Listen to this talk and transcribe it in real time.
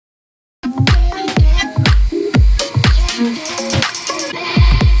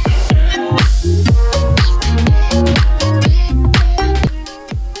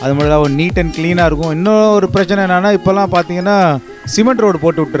அது மட்டும் தான் நீட் அண்ட் க்ளீனாக இருக்கும். இன்னும் ஒரு பிரச்சனை என்னென்னா இப்போல்லாம் பார்த்தீங்கன்னா சிமெண்ட் ரோடு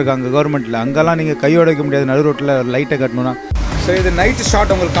போட்டு விட்ருக்காங்க கவர்மெண்ட்டில். அங்கெல்லாம் நீங்கள் கையோட வைக்க முடியாது, நடு ரோட்டில் லைட்டை கட்டணும்னா. ஸோ இது நைட்டு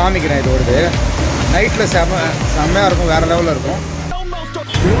ஷாட் உங்களுக்கு காமிக்கிறேன். இது வருது நைட்டில் செம்மையாக இருக்கும், வேறு லெவலில் இருக்கும்.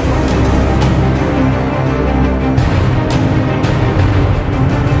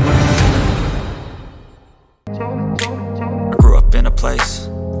 Place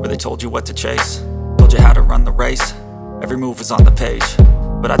where they told you what to chase, told you how to run the race, every move was on the page,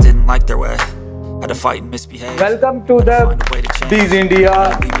 but I didn't like their way, had to fight and misbehave. Welcome to the BIZINDIA.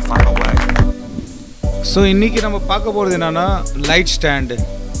 So இன்னைக்கு நம்ம பார்க்க போகிறது என்னன்னா light stand,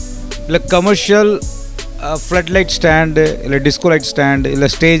 இல்லை commercial flood light stand, இல்லை disco light stand, இல்லை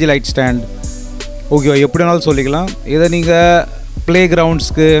stage light stand, ஓகேவா, எப்படினாலும் சொல்லிக்கலாம். இதை நீங்கள் ப்ளே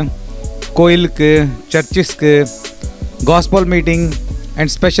கிரவுண்ட்ஸ்க்கு, கோயிலுக்கு, சர்ச்சஸ்க்கு, gospel meeting and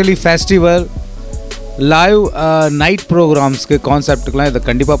specially festival live night programs के concept के लिए इधर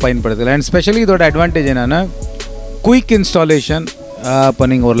कंडीपा पाइन पड़ते हैं. and specially इधर advantage है ना quick installation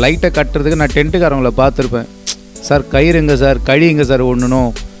पनिंग और light कट्टर देखे ना tent कारोंगला बात तरपे सर कई रंगा सर कड़ी इंगा सर उन्नो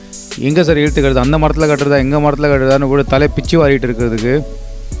इंगा सर इल्ते करता अंधा मरतला कट्टर दा इंगा मरतला कट्टर दा ना वो ताले पिच्ची वाली टर कर देखे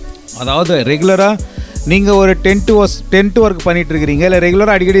अदावत रेगुलरा நீங்கள் ஒரு டென்ட் ஒர்க் பண்ணிகிட்டு இருக்கிறீங்க, இல்லை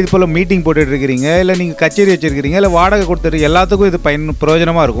ரெகுலராக அடிக்கடி இது போல் மீட்டிங் போட்டுட்டு இருக்கிறீங்க, இல்லை நீங்கள் கச்சேரி வச்சுருக்கிறீங்க, இல்லை வாடகை கொடுத்துட்டு எல்லாத்துக்கும் இது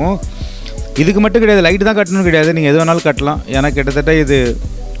பிரயோஜனமாக இருக்கும். இதுக்கு மட்டும் கிடையாது, லைட்டு தான் கட்டணும்னு கிடையாது, நீங்கள் எது வேணாலும் கட்டலாம். ஏன்னா கிட்டத்தட்ட இது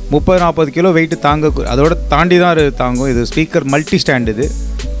 30-40 கிலோ வெயிட்டு தாங்க, அதோட தாண்டி தான் தாங்கும். இது ஸ்பீக்கர் மல்டி ஸ்டாண்ட்.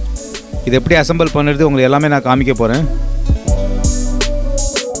 இது எப்படி அசம்பிள் பண்ணுறது உங்களுக்கு எல்லாமே நான் காமிக்க போகிறேன்.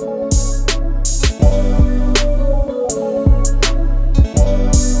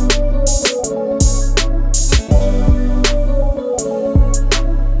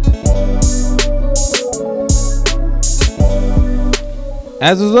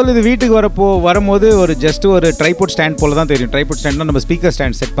 ஆஸ் யூஸ்வல் இது வீட்டுக்கு வரும்போது ஒரு ஜஸ்ட் ஒரு ட்ரைபாட் ஸ்டாண்ட் போல் தான் தெரியும். ட்ரைபாட் ஸ்டாண்ட்னா நம்ம ஸ்பீக்கர்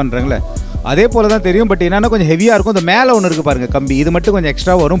ஸ்டாண்ட் செட் பண்ணுறாங்களே அதே போல் தான் தெரியும். பட் என்னென்னா கொஞ்சம் ஹெவியாக இருக்கும். இந்த மேலே ஒன்று இருக்குது பாருங்கள் கம்பி, இது மட்டும் கொஞ்சம்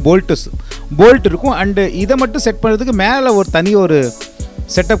எக்ஸ்ட்ரா வரும், போல்ட் இருக்கும். அண்டு இதை மட்டும் செட் பண்ணுறதுக்கு மேலே ஒரு தனி ஒரு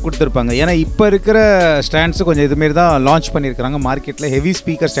செட்டப் கொடுத்துருப்பாங்க. ஏன்னா இப்போ இருக்கிற ஸ்டாண்ட்ஸு கொஞ்சம் இதுமாரி தான் லான்ச் பண்ணியிருக்கிறாங்க மார்க்கெட்டில் ஹெவி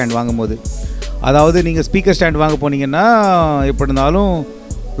ஸ்பீக்கர் ஸ்டாண்ட் வாங்கும்போது. அதாவது நீங்கள் ஸ்பீக்கர் ஸ்டாண்ட் வாங்க போனீங்கன்னா எப்படி இருந்தாலும்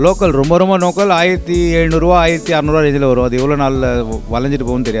லோக்கல் ரொம்ப லோக்கல் 1700 1600 ரேஞ்சில் வரும். அது எவ்வளோ நாளில் வளைஞ்சிட்டு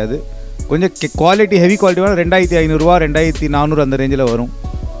போகும்னு தெரியாது. கொஞ்சம் குவாலிட்டி ஹெவி குவாலிட்டி வேணும் 2500 2400 அந்த ரேஞ்சில் வரும்.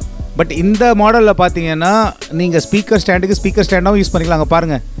 பட் இந்த மாடலில் பார்த்தீங்கன்னா நீங்கள் ஸ்பீக்கர் ஸ்டாண்டாகவும் யூஸ் பண்ணிக்கலாம். அங்கே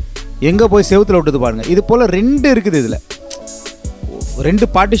பாருங்கள் எங்கே போய் செவுத்தில் விட்டுது பாருங்கள். இது போல் 2 இருக்குது. இதில் 2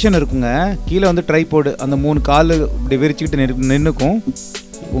 பார்ட்டிஷன் இருக்குங்க. கீழே வந்து ட்ரைபோர்டு அந்த 3 கால் இப்படி விரிச்சிக்கிட்டு நின்றுக்கும்,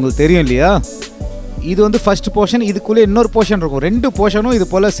 உங்களுக்கு தெரியும் இல்லையா. இது வந்து ஃபஸ்ட் போர்ஷன், இதுக்குள்ளே இன்னொரு போர்ஷன் இருக்கும். 2 போர்ஷனும் இது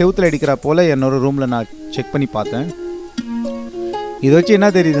போல் செவுத்தில் அடிக்கிற போல் என்னோட ரூமில் நான் செக் பண்ணி பார்த்தேன். இதை வச்சு என்ன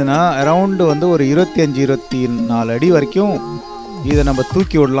தெரியுதுன்னா அரவுண்டு வந்து ஒரு 25-24 அடி வரைக்கும் இதை நம்ம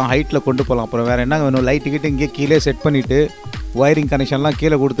தூக்கி விடலாம், ஹைட்டில் கொண்டு போகலாம். அப்புறம் வேறு என்ன வேணும், லைட்டுக்கிட்டு இங்கே கீழே செட் பண்ணிவிட்டு ஒயரிங் கனெக்ஷன்லாம்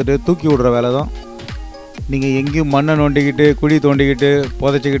கீழே கொடுத்துட்டு தூக்கி விடுற வேலை தான். நீங்கள் எங்கேயும் மண்ணை நோண்டிக்கிட்டு குழி தோண்டிக்கிட்டு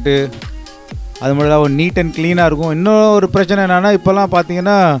புதைச்சிக்கிட்டு அது மட்டும் தான் நீட் அண்ட் க்ளீனாக இருக்கும். இன்னும் ஒரு பிரச்சனை என்னென்னா இப்போல்லாம்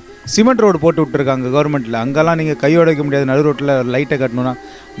பார்த்தீங்கன்னா சிமெண்ட் ரோடு போட்டு விட்ருக்காங்க கவர்மெண்ட்டில். அங்கெல்லாம் நீங்கள் கையோட வைக்க முடியாது, நடு ரோட்டில் லைட்டை கட்டணும்னா.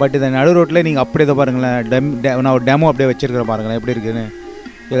 பட் இதை நடு ரோட்டில் நீங்கள் அப்படியே தான் பாருங்களேன், நான் ஒரு டெமோ அப்படியே வச்சுருக்கிறேன் பாருங்களேன் எப்படி இருக்குதுன்னு.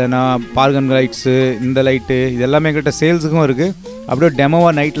 இல்லைனா பார்கன் லைட்ஸு, இந்த லைட்டு இது எல்லாமே எங்கிட்ட சேல்ஸுக்கும் இருக்குது. அப்படியே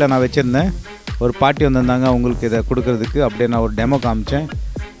டெமோவாக நைட்டில் நான் வச்சுருந்தேன். ஒரு பார்ட்டி வந்திருந்தாங்க அவங்களுக்கு இதை கொடுக்குறதுக்கு. அப்படியே நான் ஒரு டெமோ காமிச்சேன்.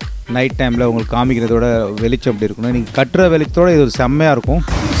 நைட் டைமில் உங்களுக்கு காமிக்கிறதோட வெளிச்சம் அப்படி இருக்கணும். நீங்கள் கட்டுற வெளிச்சத்தோடு இது ஒரு செம்மையாக இருக்கும்.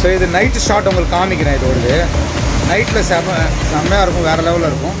 ஸோ இது நைட்டு ஷாட் உங்களுக்கு காமிக்கிறேன். இது ஒரு நைட்டில் செம்மையாக இருக்கும், வேறு லெவலில்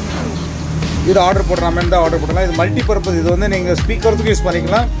இருக்கும். இது ஆர்டர் போடுறாமல் தான் ஆர்டர் போடலாம். இது மல்டி பர்பஸ். இது வந்து நீங்கள் ஸ்பீக்கருக்கும் யூஸ்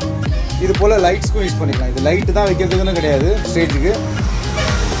பண்ணிக்கலாம், இது போல் லைட்ஸ்க்கும் யூஸ் பண்ணிக்கலாம். இது லைட்டு தான் வைக்கிறதுக்குன்னு கிடையாது ஸ்டேஜுக்கு.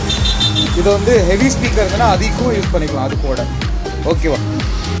 இது வந்து ஹெவி ஸ்பீக்கர் இருக்குன்னா அதுக்கும் யூஸ் பண்ணிக்கலாம் அது கூட. ஓகேவா,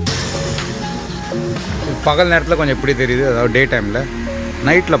 பகல் நேரத்தில் கொஞ்சம் எப்படி தெரியுது, அதாவது டே டைமில்.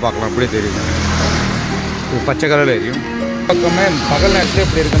 நைட்டில் பார்க்கலாம் எப்படி தெரியுது. இது பச்சை கலரில் எரியும். பக்கமே பகல் நேரத்தில்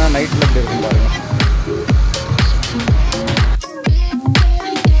எப்படி இருக்குன்னா நைட்டில் எப்படி இருக்கும் பாருங்கள்.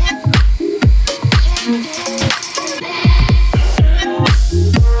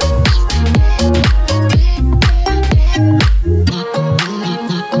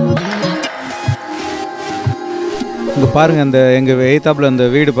 இங்கே பாருங்கள், அந்த எங்கள் எய்த்தாப்பில் அந்த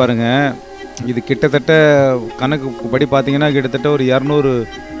வீடு பாருங்கள். இது கிட்டத்தட்ட கணக்கு படி பார்த்தீங்கன்னா கிட்டத்தட்ட ஒரு 200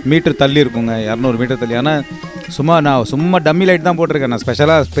 மீட்டர் தள்ளி இருக்குங்க. 200 மீட்டர் தள்ளி. ஆனால் நான் சும்மா டம்மி லைட் தான் போட்டிருக்கேன். நான்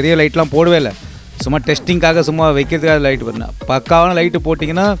ஸ்பெஷலாக பெரிய லைட்லாம் போடவே இல்லை. சும்மா டெஸ்டிங்காக சும்மா வைக்கிறதுக்காக லைட்டு பண்ணேன். பக்காவான லைட்டு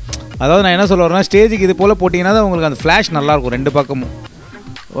போட்டிங்கன்னா, அதாவது நான் என்ன சொல்ல வரேன்னா ஸ்டேஜுக்கு இது போல் போட்டிங்கன்னா தான் உங்களுக்கு அந்த ஃப்ளாஷ் நல்லாயிருக்கும். 2 பக்கமும்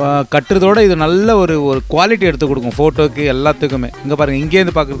கட்டுறதோட இது நல்ல ஒரு குவாலிட்டி எடுத்து கொடுக்கும் ஃபோட்டோக்கு எல்லாத்துக்குமே. இங்கே பாருங்கள்,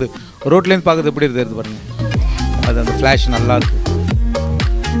 இங்கேருந்து பார்க்குறது ரோட்லேருந்து பார்க்குறது எப்படி இருக்குது பாருங்கள். அது அந்த ஃப்ளாஷ் நல்லாயிருக்கும்.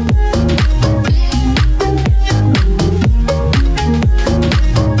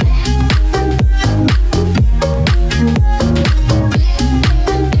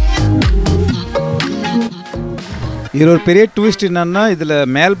 இதில் ஒரு பெரிய ட்விஸ்ட் என்னென்னா இதில்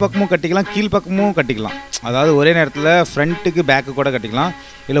மேல் பக்கமும் கட்டிக்கலாம் கீழ் பக்கமும் கட்டிக்கலாம். அதாவது ஒரே நேரத்தில் ஃப்ரண்ட்டுக்கு பேக்கு கூட கட்டிக்கலாம்.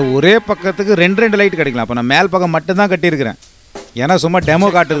 இல்லை ஒரே பக்கத்துக்கு ரெண்டு லைட் கட்டிக்கலாம். இப்போ நான் மேல் பக்கம் மட்டும்தான் கட்டியிருக்கிறேன், ஏன்னா சும்மா டெமோ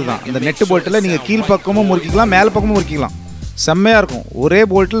காட்டுறது தான். இந்த நெட்டு போல்ட்டில் நீங்கள் கீழ் பக்கமும் முறுக்கிக்கலாம் மேல் பக்கமும் முறுக்கிக்கலாம். செம்மையாக இருக்கும். ஒரே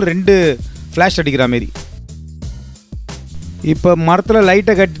போல்ட்டில் 2 ஃப்ளாஷ் அடிக்கிற மாரி. இப்போ மரத்தில்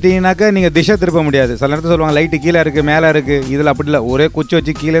லைட்டை கட்டிட்டீங்கன்னாக்கா நீங்கள் திசை திருப்ப முடியாது. சில நேரத்தில் சொல்லுவாங்க லைட்டு கீழே இருக்குது மேலே இருக்குது. இதில் அப்படி இல்லை, ஒரே குச்சி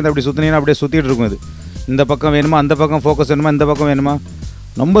வச்சு கீழேருந்து அப்படி சுற்றினீங்கன்னா அப்படியே சுற்றிட்டு இருக்கும். இது இந்த பக்கம் வேணுமா அந்த பக்கம் ஃபோக்கஸ் வேணுமா இந்த பக்கம் வேணுமா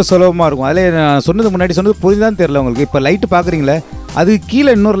ரொம்ப சுலபமாக இருக்கும். அதில் நான் சொன்னது முன்னாடி சொன்னது புரிஞ்சுதான் தெரியல உங்களுக்கு. இப்போ லைட்டு பார்க்குறீங்களே அதுக்கு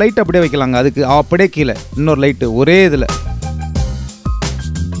கீழே இன்னொரு லைட் அப்படியே வைக்கலாங்க. அதுக்கு அப்படியே கீழே இன்னொரு லைட்டு ஒரே இதில்.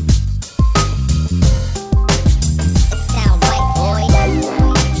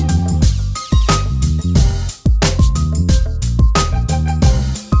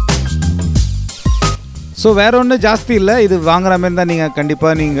 ஸோ வேறு ஒன்றும் ஜாஸ்தி இல்லை. இது வாங்குற மாதிரி தான் நீங்கள்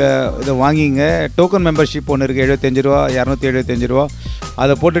கண்டிப்பாக நீங்கள் இதை வாங்கிங்க. டோக்கன் மெம்பர்ஷிப் ஒன்று இருக்குது, 75 ரூபா 275 ரூபா.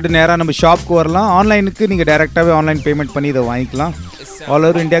 அதை போட்டுட்டு நேராக நம்ம ஷாப்புக்கு வரலாம். ஆன்லைனுக்கு நீங்கள் டேரெக்டாகவே ஆன்லைன் பேமெண்ட் பண்ணி இதை வாங்கிக்கலாம். ஆல்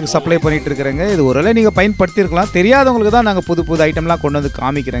ஓவர் இந்தியாவுக்கு சப்ளை பண்ணிகிட்டு இருக்கிறேங்க. இது ஒருவேளை நீங்கள் பயன்படுத்தியிருக்கலாம். தெரியாதவங்களுக்கு தான் நாங்கள் புது ஐட்டம்லாம் கொண்டு வந்து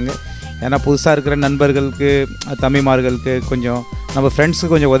காமிக்கிறேங்க. ஏன்னா புதுசாக இருக்கிற நண்பர்களுக்கு தம்பிமார்களுக்கு கொஞ்சம் நம்ம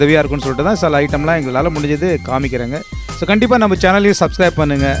ஃப்ரெண்ட்ஸுக்கு கொஞ்சம் உதவியாக இருக்குன்னு சொல்லிட்டு தான் சில ஐட்டம்லாம் எங்களால் முடிஞ்சது காமிக்கிறேங்க. ஸோ கண்டிப்பாக நம்ம சேனலையும் சப்ஸ்கிரைப்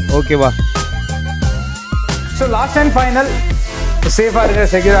பண்ணுங்கள். ஓகேவா? So last and final, safe,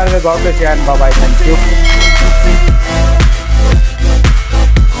 secure, God bless you and bye bye. Thank you.